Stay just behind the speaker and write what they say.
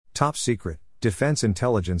Top secret, Defense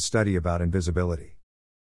Intelligence study about invisibility.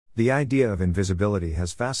 The idea of invisibility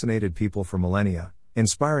has fascinated people for millennia,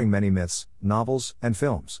 inspiring many myths, novels, and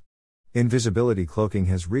films. Invisibility cloaking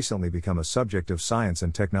has recently become a subject of science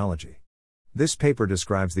and technology. This paper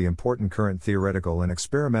describes the important current theoretical and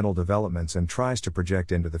experimental developments and tries to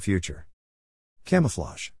project into the future.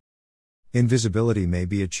 Camouflage. Invisibility may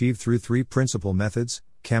be achieved through three principal methods: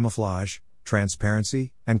 camouflage,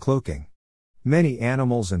 transparency, and cloaking. Many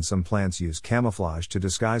animals and some plants use camouflage to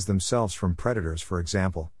disguise themselves from predators, for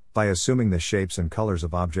example, by assuming the shapes and colors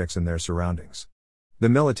of objects in their surroundings. The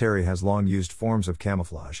military has long used forms of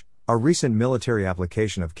camouflage. A recent military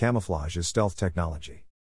application of camouflage is stealth technology.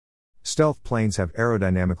 Stealth planes have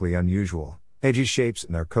aerodynamically unusual, edgy shapes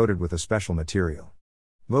and are coated with a special material.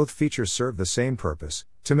 Both features serve the same purpose: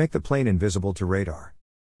 to make the plane invisible to radar.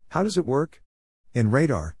 How does it work? In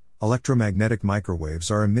radar, electromagnetic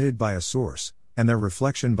microwaves are emitted by a source, and their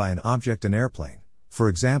reflection by an object, an airplane, for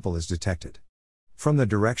example, is detected. From the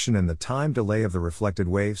direction and the time delay of the reflected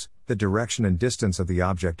waves, the direction and distance of the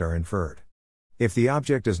object are inferred. If the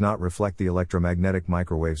object does not reflect the electromagnetic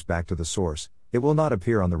microwaves back to the source, it will not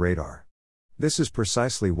appear on the radar. This is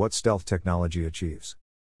precisely what stealth technology achieves.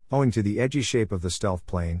 Owing to the edgy shape of the stealth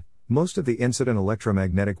plane, most of the incident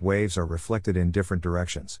electromagnetic waves are reflected in different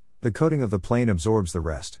directions. The coating of the plane absorbs the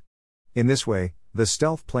rest. In this way, the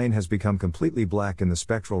stealth plane has become completely black in the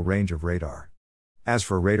spectral range of radar. As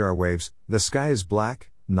for radar waves, the sky is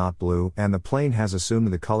black, not blue, and the plane has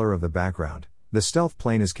assumed the color of the background. The stealth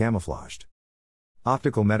plane is camouflaged.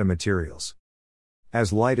 Optical metamaterials.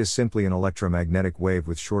 As light is simply an electromagnetic wave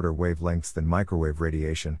with shorter wavelengths than microwave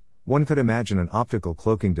radiation, one could imagine an optical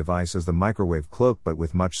cloaking device as the microwave cloak but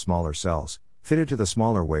with much smaller cells, fitted to the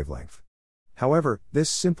smaller wavelength. However, this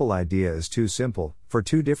simple idea is too simple, for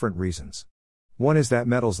two different reasons. One is that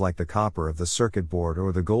metals like the copper of the circuit board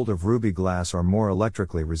or the gold of ruby glass are more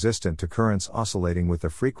electrically resistant to currents oscillating with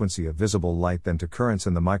the frequency of visible light than to currents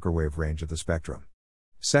in the microwave range of the spectrum.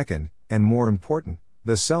 Second, and more important,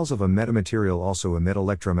 the cells of a metamaterial also emit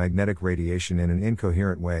electromagnetic radiation in an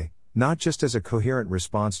incoherent way, not just as a coherent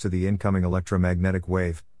response to the incoming electromagnetic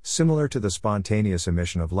wave, similar to the spontaneous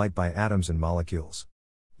emission of light by atoms and molecules.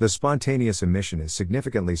 The spontaneous emission is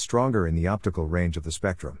significantly stronger in the optical range of the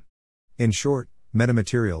spectrum. In short,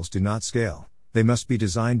 metamaterials do not scale. They must be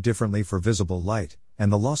designed differently for visible light,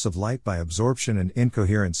 and the loss of light by absorption and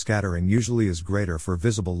incoherent scattering usually is greater for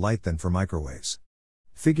visible light than for microwaves.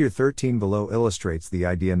 Figure 13 below illustrates the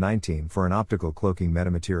idea 19 for an optical cloaking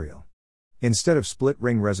metamaterial. Instead of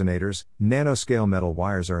split-ring resonators, nanoscale metal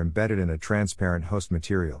wires are embedded in a transparent host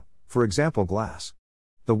material, for example glass.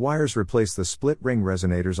 The wires replace the split-ring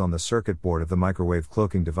resonators on the circuit board of the microwave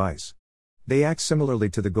cloaking device. They act similarly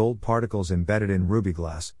to the gold particles embedded in ruby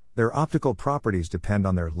glass. Their optical properties depend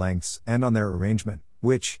on their lengths and on their arrangement,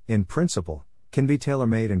 which, in principle, can be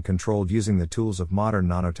tailor-made and controlled using the tools of modern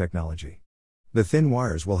nanotechnology. The thin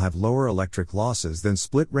wires will have lower electric losses than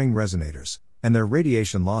split-ring resonators, and their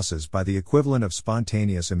radiation losses by the equivalent of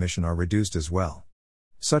spontaneous emission are reduced as well.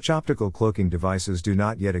 Such optical cloaking devices do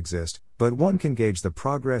not yet exist, but one can gauge the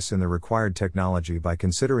progress in the required technology by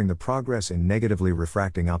considering the progress in negatively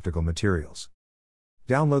refracting optical materials.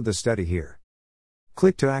 Download the study here.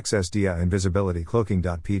 Click to access dia invisibility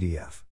cloaking.pdf.